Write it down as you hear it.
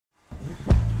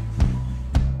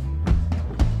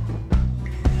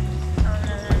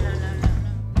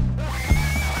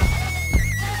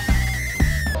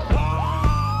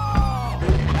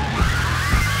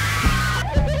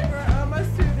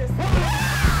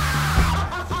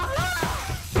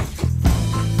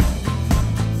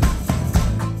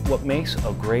makes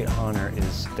a great haunter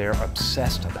is they're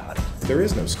obsessed about it. There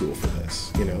is no school for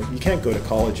this, you know? You can't go to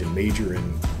college and major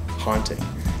in haunting.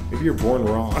 Maybe you're born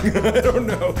wrong, I don't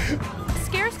know.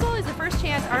 Scare School is the first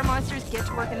chance our monsters get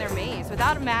to work in their maze,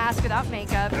 without a mask, without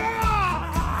makeup.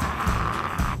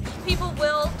 People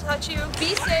will touch you.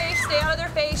 Be safe, stay out of their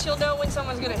face. You'll know when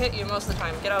someone's gonna hit you most of the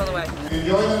time. Get out of the way.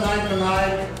 Enjoy the night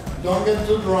tonight. Don't get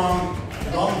too drunk.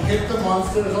 Don't hit the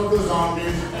monsters or the zombies.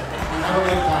 And have a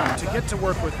good time. To get to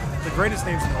work with the greatest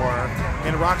names in horror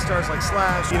and rock stars like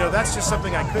Slash, you know, that's just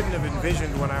something I couldn't have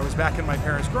envisioned when I was back in my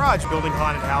parents' garage building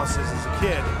haunted houses as a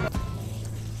kid.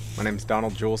 My name's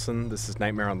Donald Juleson. This is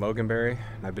Nightmare on Loganberry,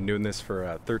 and I've been doing this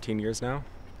for 13 years now.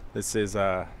 This is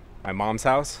my mom's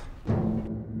house.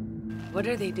 What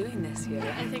are they doing this year?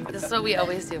 I think this is what we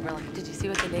always do. We're like, Did you see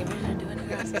what the neighbors are doing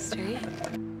across the street?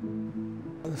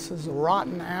 This is a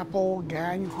Rotten Apple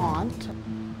gang haunt.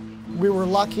 We were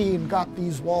lucky and got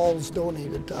these walls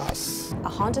donated to us. A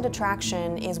haunted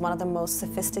attraction is one of the most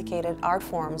sophisticated art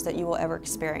forms that you will ever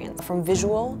experience. From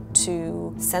visual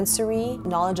to sensory,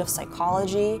 knowledge of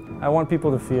psychology. I want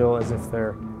people to feel as if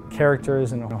they're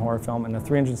characters in a horror film in a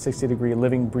 360-degree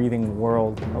living, breathing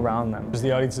world around them.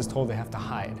 The audience is told they have to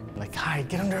hide. Like, hide,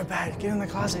 get under a bed, get in the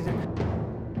closet.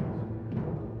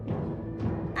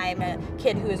 I'm a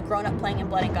kid who has grown up playing in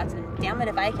Blood and Guts, and damn it,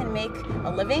 if I can make a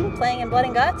living playing in Blood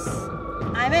and Guts,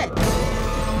 I'm in.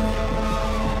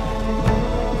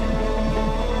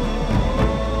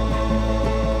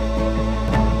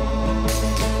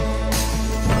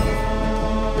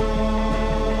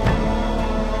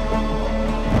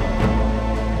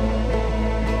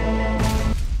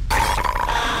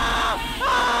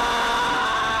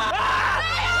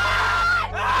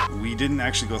 We didn't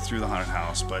actually go through the haunted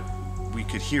house, but we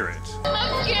could hear it.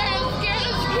 I'm scared, I'm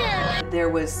scared, I'm scared. There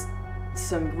was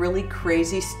some really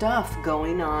crazy stuff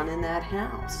going on in that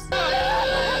house.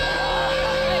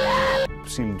 It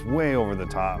seemed way over the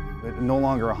top. No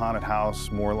longer a haunted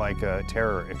house, more like a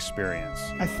terror experience.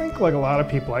 I think, like a lot of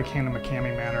people, I came to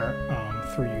McKamey Manor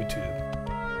through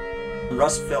YouTube.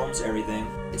 Russ films everything.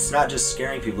 It's not just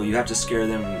scaring people, you have to scare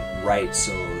them right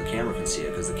so the camera can see it,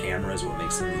 because the camera is what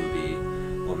makes the movie.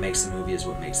 What makes the movie is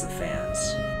what makes the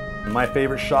fans. My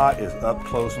favorite shot is up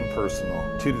close and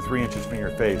personal, 2 to 3 inches from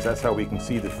your face. That's how we can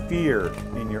see the fear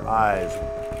in your eyes.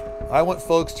 I want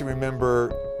folks to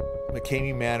remember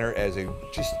McKamey Manor as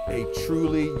just a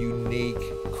truly unique,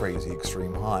 crazy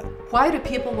extreme haunt. Why do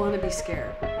people want to be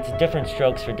scared? It's different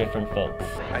strokes for different folks.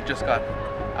 I just got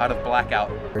out of Blackout.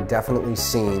 There are definitely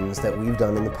scenes that we've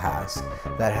done in the past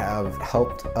that have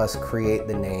helped us create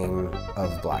the name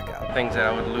of Blackout. Things that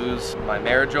I would lose my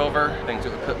marriage over, things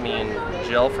that would put me in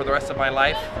jail for the rest of my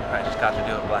life, I just got to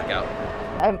do it Blackout.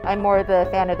 I'm more the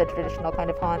fan of the traditional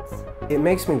kind of haunts. It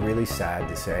makes me really sad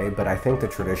to say, but I think the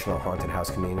traditional haunted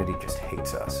house community just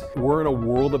hates us. We're in a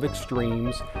world of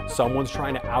extremes. Someone's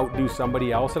trying to outdo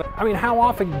somebody else. I mean, how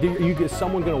often is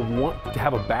someone going to want to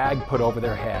have a bag put over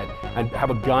their head and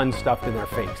have a gun stuffed in their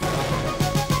face?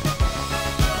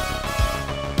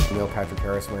 Patrick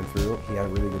Ferris went through. He had a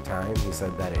really good time. He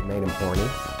said that it made him horny.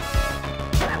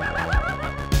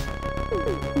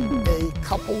 A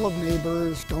couple of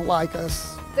neighbors don't like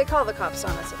us. They call the cops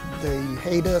on us. They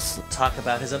hate us. Talk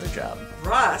about his other job.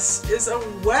 Russ is a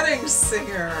wedding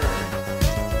singer.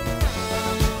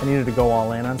 I needed to go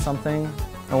all in on something.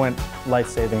 I went life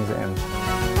savings in.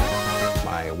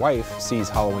 My wife sees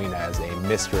Halloween as a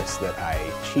mistress that I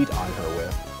cheat on her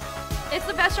with. It's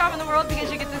the best job in the world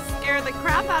because you get to scare the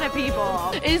crap out of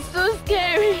people. It's so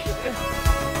scary.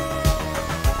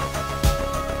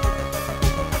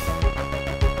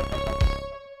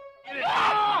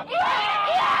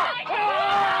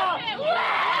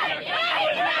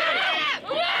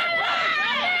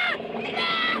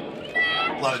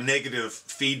 A lot of negative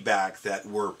feedback that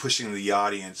we're pushing the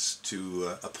audience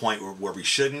to a point where we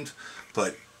shouldn't,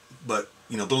 but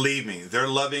you know, believe me, they're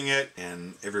loving it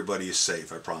and everybody is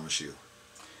safe, I promise you.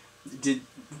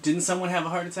 Didn't someone have a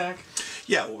heart attack?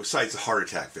 Yeah, well, besides the heart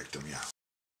attack victim, yeah.